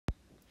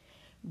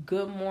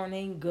Good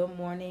morning, good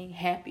morning.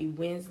 Happy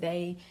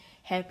Wednesday,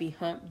 happy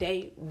hump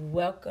day.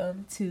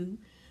 Welcome to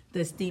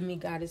the Steamy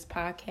Goddess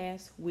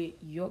podcast with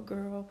your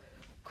girl,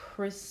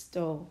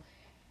 Crystal.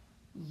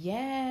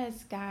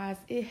 Yes, guys,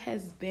 it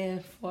has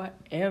been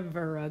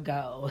forever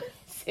ago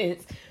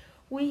since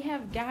we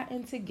have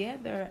gotten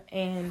together,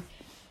 and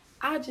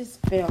I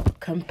just felt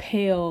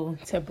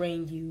compelled to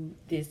bring you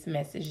this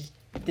message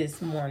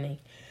this morning.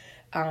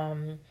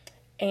 Um,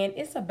 and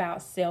it's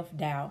about self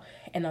doubt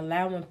and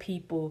allowing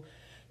people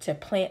to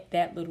plant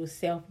that little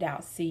self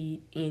doubt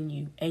seed in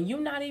you. And you're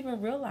not even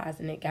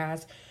realizing it,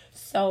 guys.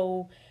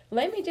 So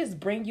let me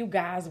just bring you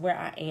guys where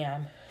I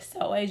am.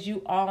 So as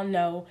you all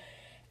know,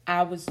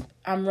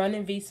 I'm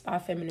running V Spa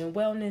Feminine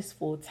Wellness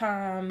full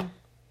time.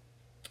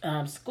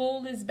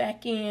 School is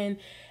back in.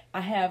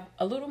 I have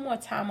a little more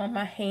time on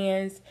my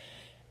hands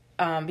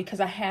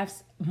because I have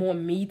more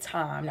me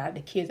time now that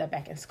the kids are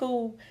back in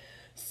school.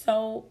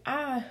 So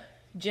I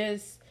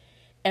just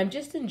am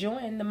just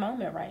enjoying the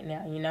moment right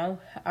now,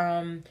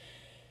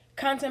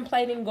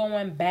 contemplating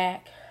going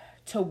back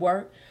to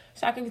work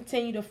so I can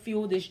continue to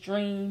fuel this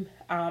dream.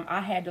 I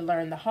had to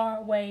learn the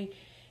hard way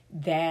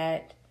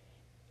that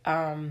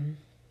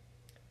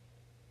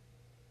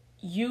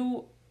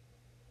you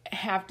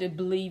have to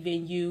believe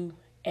in you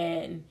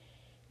and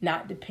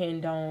not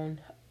depend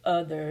on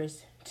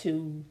others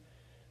to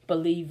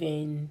believe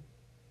in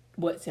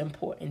what's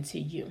important to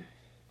you,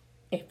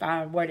 if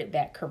I worded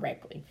that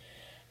correctly.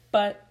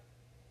 But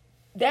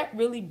that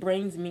really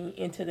brings me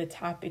into the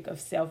topic of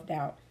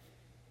self-doubt.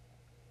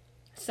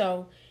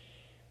 So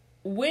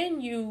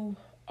when you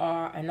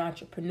are an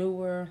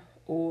entrepreneur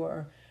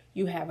or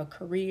you have a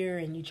career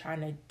and you're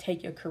trying to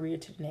take your career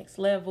to the next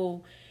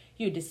level,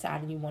 you're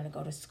deciding you want to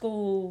go to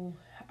school,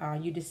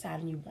 you're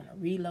deciding you want to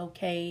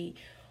relocate,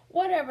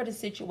 whatever the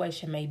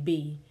situation may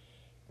be,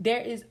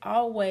 there is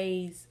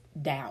always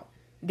doubt.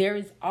 There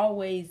is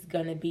always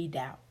going to be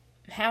doubt.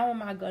 How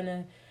am I going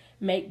to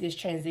make this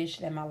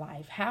transition in my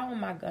life? How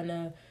am I going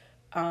to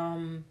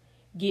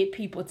get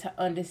people to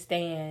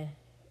understand,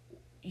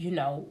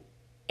 and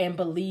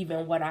believe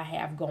in what I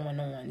have going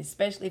on,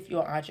 especially if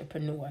you're an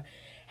entrepreneur?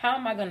 How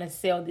am I going to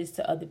sell this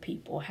to other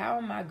people? How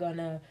am I going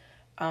to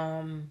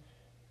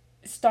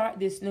start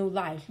this new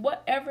life?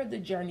 Whatever the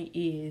journey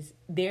is,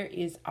 there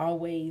is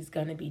always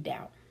going to be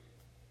doubt.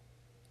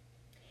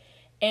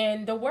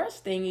 And the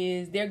worst thing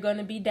is there are going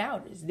to be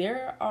doubters.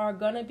 There are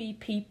going to be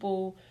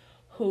people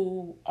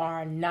who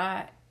are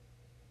not,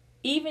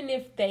 even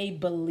if they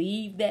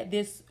believe that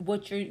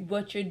what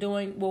you're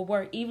doing will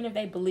work, even if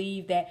they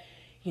believe that,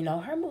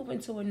 her moving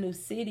to a new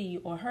city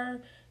or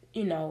her,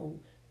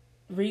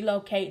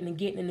 relocating and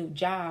getting a new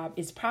job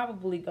is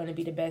probably going to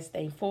be the best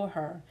thing for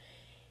her.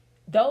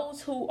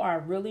 Those who are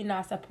really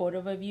not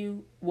supportive of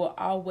you will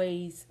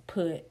always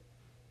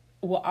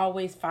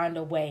find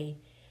a way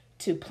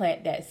to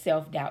plant that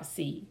self-doubt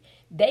seed.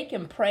 They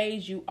can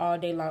praise you all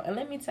day long. And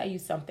let me tell you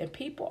something.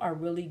 People are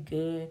really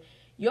good.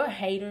 Your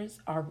haters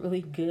are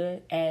really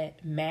good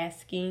at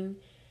masking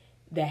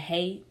the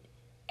hate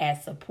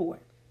as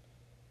support.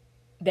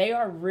 They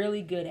are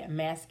really good at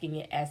masking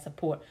it as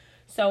support.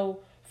 So,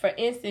 for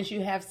instance,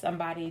 you have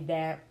somebody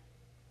that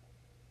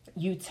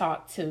you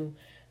talk to.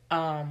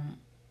 And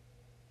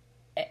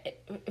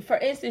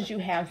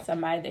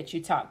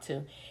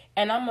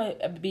I'm going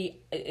to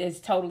be as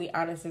totally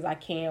honest as I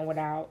can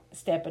without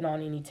stepping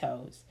on any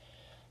toes.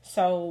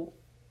 So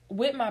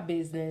with my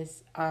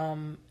business,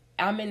 I'm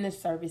in the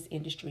service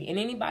industry. And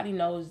anybody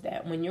knows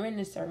that when you're in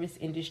the service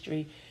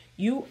industry,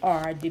 you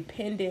are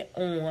dependent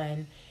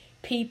on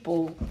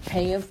people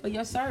paying for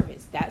your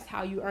service. That's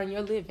how you earn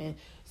your living.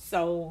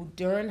 So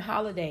during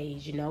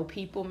holidays,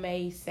 people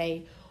may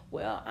say,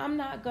 well, I'm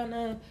not going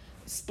to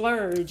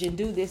splurge and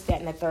do this, that,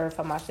 and the third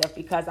for myself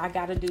because I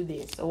got to do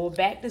this. Or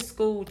back to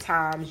school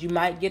times, you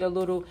might get a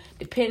little,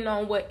 depending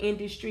on what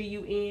industry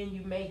you in,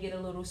 you may get a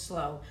little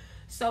slow.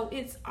 So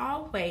it's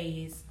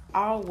always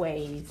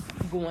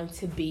going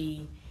to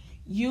be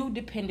you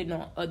depending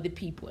on other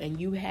people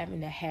and you having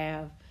to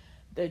have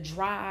the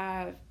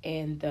drive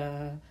and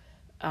the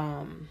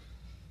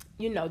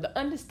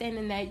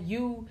understanding that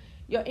your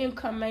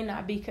income may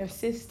not be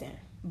consistent.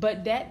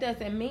 But that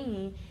doesn't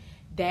mean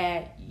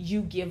that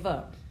you give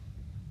up.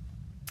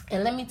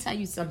 And let me tell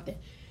you something.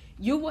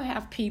 You will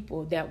have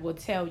people that will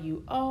tell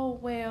you, oh,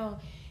 well,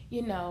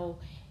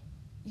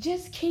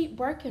 just keep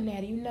working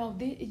at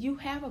it. You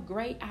have a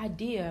great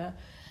idea.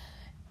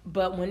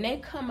 But when they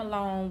come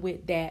along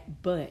with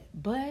that, but,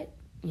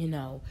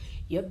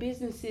 your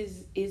business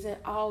isn't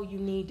all you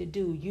need to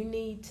do. You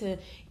need to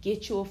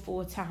get you a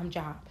full-time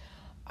job.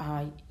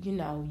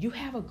 You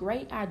have a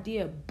great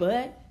idea,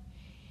 but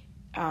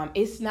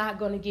it's not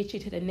going to get you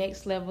to the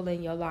next level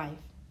in your life.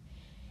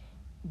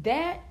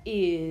 Them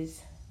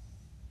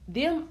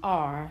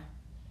are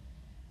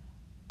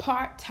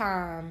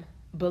part-time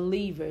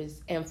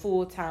believers and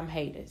full-time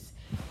haters.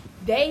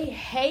 They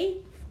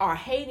are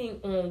hating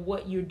on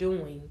what you're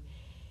doing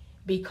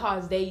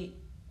because they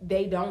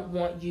don't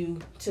want you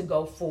to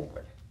go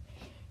forward.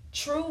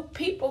 True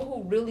people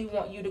who really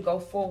want you to go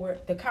forward,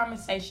 the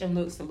conversation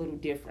looks a little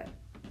different.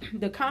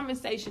 The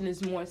conversation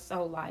is more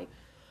so like,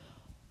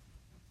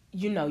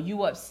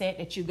 you upset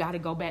that you got to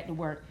go back to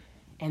work.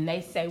 And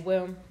they say,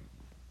 well,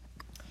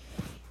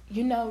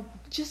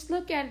 just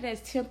look at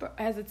it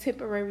as a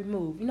temporary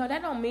move.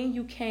 That don't mean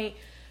you can't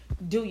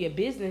do your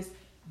business.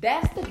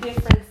 That's the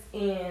difference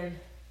in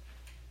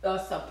a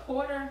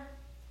supporter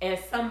and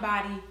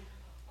somebody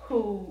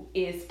who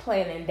is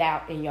planting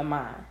doubt in your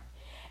mind.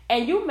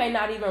 And you may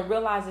not even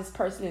realize this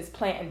person is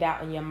planting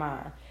doubt in your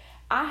mind.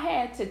 I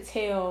had to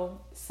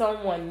tell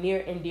someone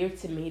near and dear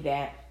to me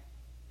that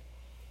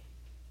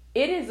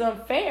it is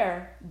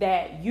unfair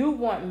that you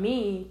want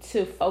me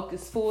to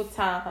focus full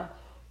time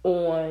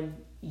on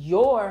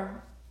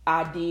your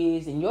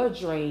ideas and your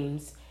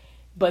dreams,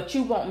 but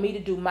you want me to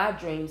do my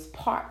dreams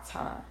part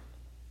time.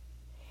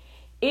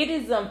 It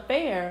is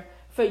unfair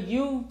for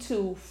you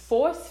to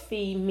force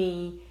feed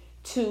me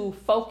to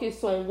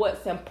focus on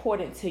what's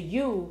important to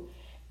you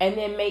and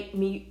then make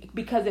me,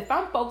 because if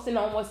I'm focusing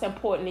on what's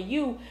important to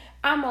you,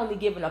 I'm only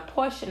giving a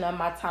portion of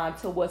my time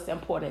to what's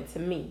important to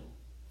me.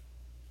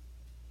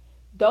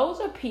 Those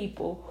are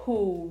people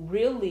who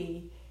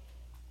really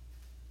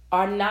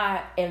are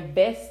not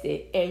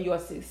invested in your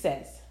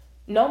success.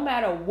 No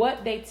matter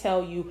what they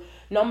tell you,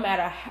 no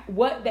matter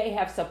what they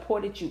have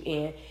supported you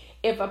in,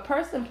 if a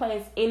person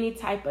plants any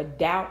type of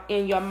doubt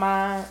in your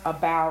mind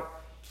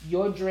about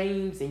your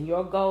dreams and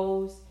your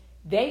goals,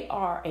 they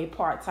are a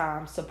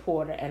part-time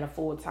supporter and a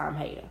full-time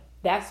hater.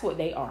 That's what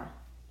they are.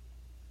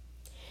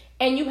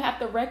 And you have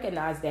to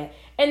recognize that.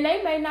 And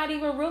they may not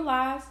even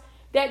realize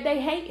that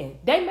they hating.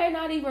 They may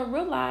not even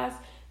realize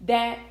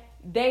that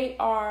they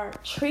are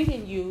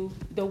treating you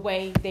the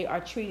way they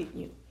are treating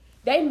you.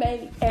 They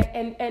may,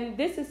 and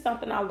this is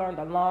something I learned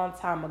a long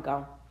time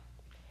ago.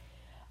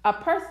 A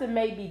person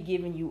may be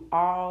giving you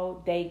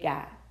all they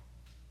got.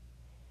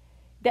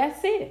 That's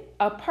it.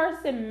 A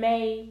person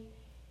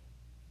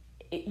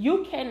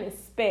you can't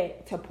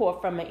expect to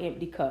pour from an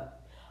empty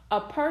cup.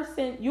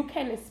 You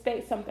can't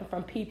expect something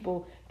from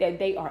people that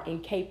they are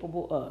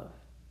incapable of.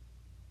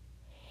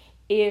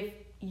 If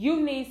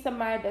you need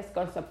somebody that's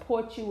going to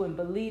support you and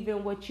believe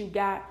in what you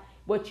got,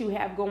 what you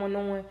have going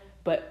on,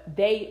 but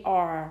they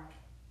are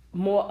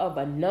more of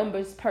a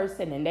numbers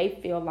person and they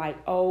feel like,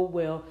 oh,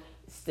 well,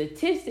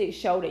 statistics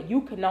show that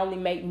you can only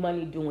make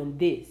money doing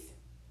this.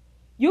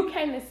 You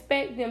can't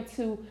expect them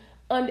to,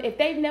 if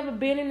they've never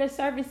been in the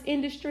service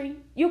industry,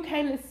 you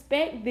can't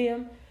expect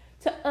them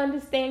to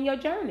understand your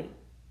journey.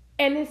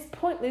 And it's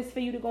pointless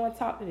for you to go and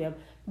talk to them.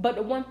 But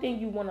the one thing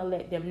you want to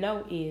let them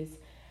know is,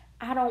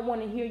 I don't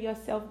want to hear your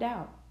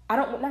self-doubt. I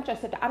don't want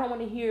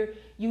to hear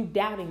you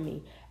doubting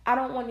me. I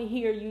don't want to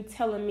hear you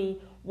telling me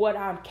what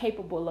I'm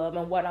capable of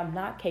and what I'm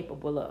not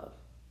capable of.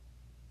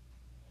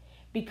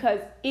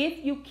 Because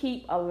if you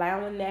keep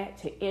allowing that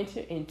to enter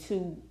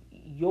into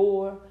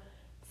your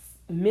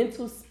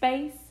mental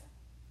space,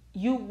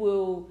 you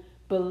will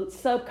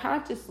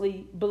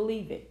subconsciously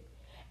believe it.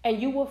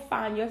 And you will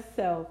find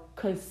yourself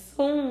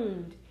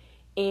consumed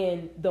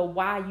in the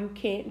why you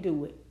can't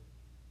do it.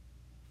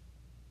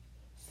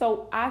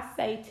 So I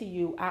say to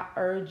you, I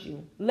urge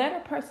you, let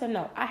a person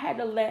know. I had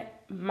to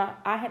let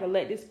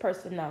this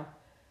person know.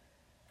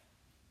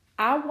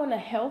 I want to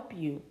help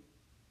you,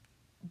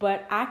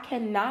 but I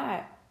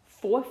cannot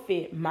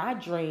forfeit my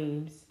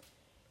dreams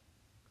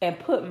and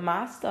put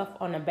my stuff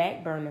on the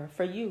back burner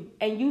for you.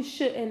 And you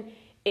shouldn't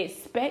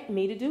expect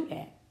me to do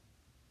that.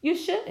 You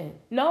shouldn't.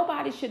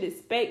 Nobody should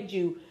expect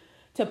you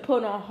to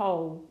put on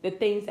hold the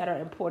things that are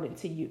important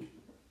to you.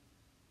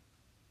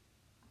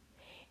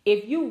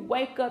 If you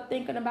wake up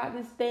thinking about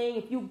this thing,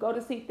 if you go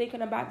to sleep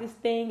thinking about this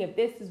thing, if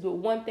this is the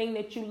one thing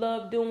that you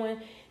love doing,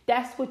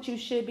 that's what you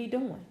should be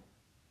doing.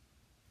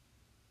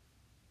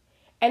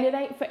 And it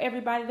ain't for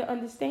everybody to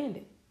understand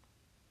it.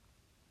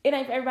 It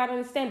ain't for everybody to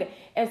understand it.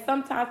 And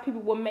sometimes people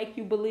will make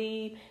you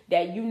believe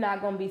that you're not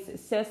going to be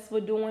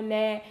successful doing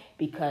that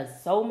because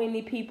so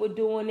many people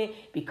doing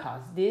it,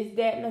 because this,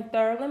 that, and the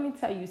third. Let me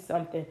tell you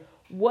something.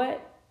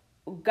 What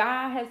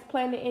God has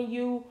planted in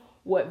you,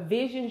 what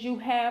visions you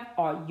have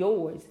are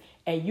yours.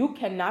 And you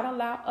cannot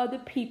allow other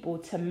people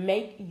to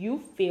make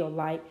you feel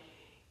like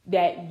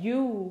that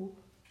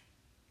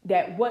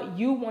what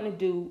you want to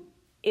do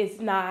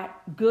is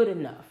not good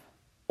enough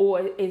or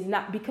is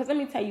not. Because let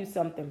me tell you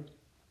something.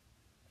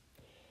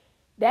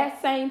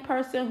 That same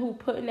person who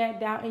putting that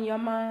doubt in your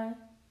mind,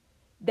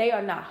 they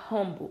are not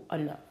humble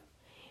enough.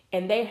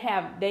 And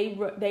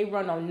they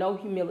run on no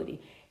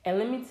humility. And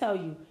let me tell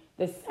you,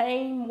 the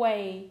same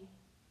way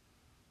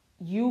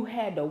you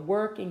had to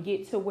work and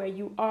get to where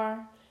you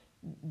are,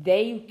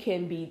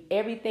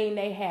 everything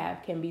they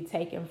have can be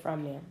taken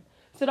from them.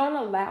 So don't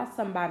allow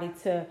somebody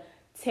to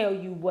tell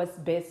you what's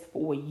best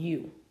for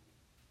you.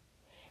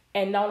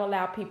 And don't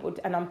allow people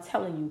and I'm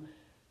telling you,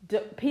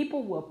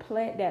 people will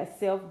plant that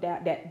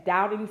self-doubt, that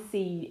doubting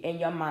seed in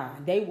your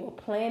mind. They will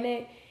plant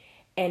it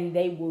and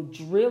they will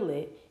drill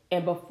it.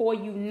 And before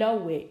you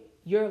know it,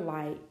 you're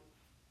like,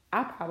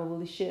 I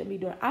probably shouldn't be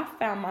doing it. I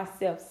found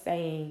myself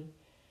saying,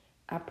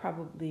 I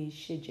probably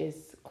should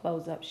just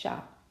close up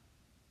shop.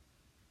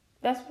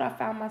 That's what I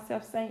found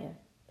myself saying.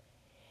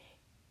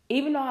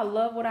 Even though I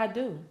love what I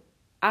do,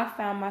 I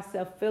found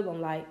myself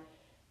feeling like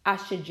I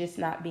should just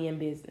not be in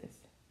business.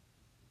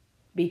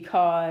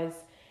 Because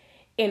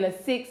in a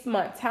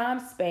 6-month time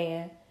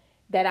span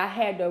that I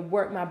had to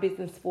work my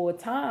business full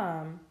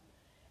time,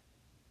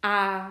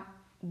 I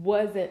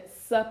wasn't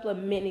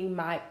supplementing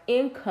my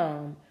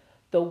income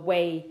the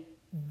way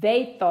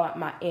they thought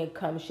my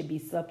income should be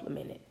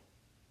supplemented.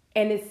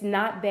 And it's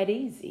not that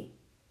easy.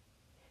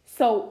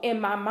 So in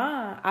my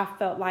mind, I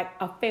felt like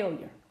a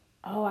failure.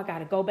 Oh, I got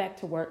to go back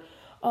to work.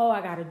 Oh,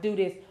 I got to do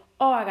this.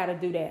 Oh, I got to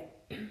do that.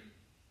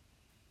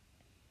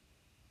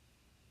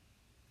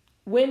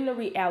 When the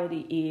reality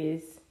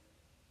is,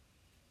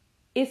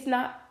 it's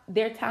not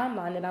their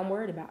timeline that I'm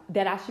worried about,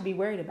 that I should be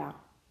worried about.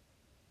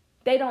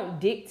 They don't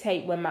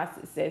dictate when my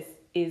success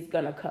is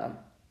going to come.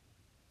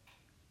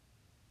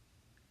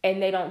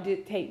 And they don't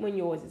dictate when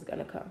yours is going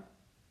to come.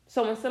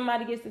 So when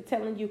somebody gets to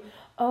telling you,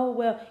 oh,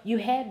 well, you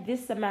had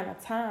this amount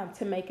of time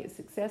to make it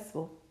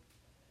successful,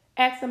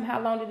 ask them how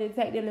long did it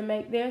take them to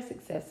make theirs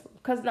successful.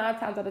 Because 9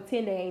 times out of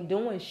 10, they ain't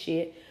doing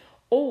shit.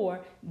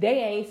 Or they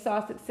ain't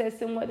saw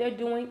success in what they're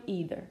doing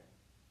either.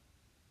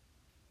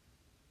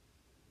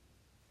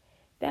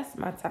 That's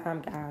my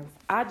time, guys.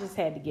 I just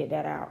had to get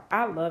that out.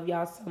 I love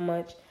y'all so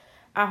much.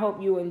 I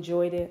hope you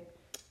enjoyed it.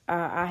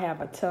 I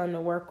have a ton to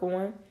work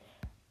on.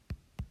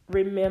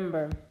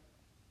 Remember,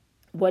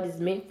 what is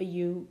meant for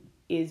you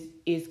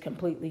is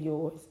completely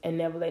yours. And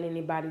never let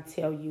anybody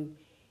tell you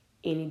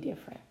any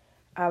different.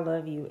 I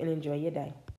love you and enjoy your day.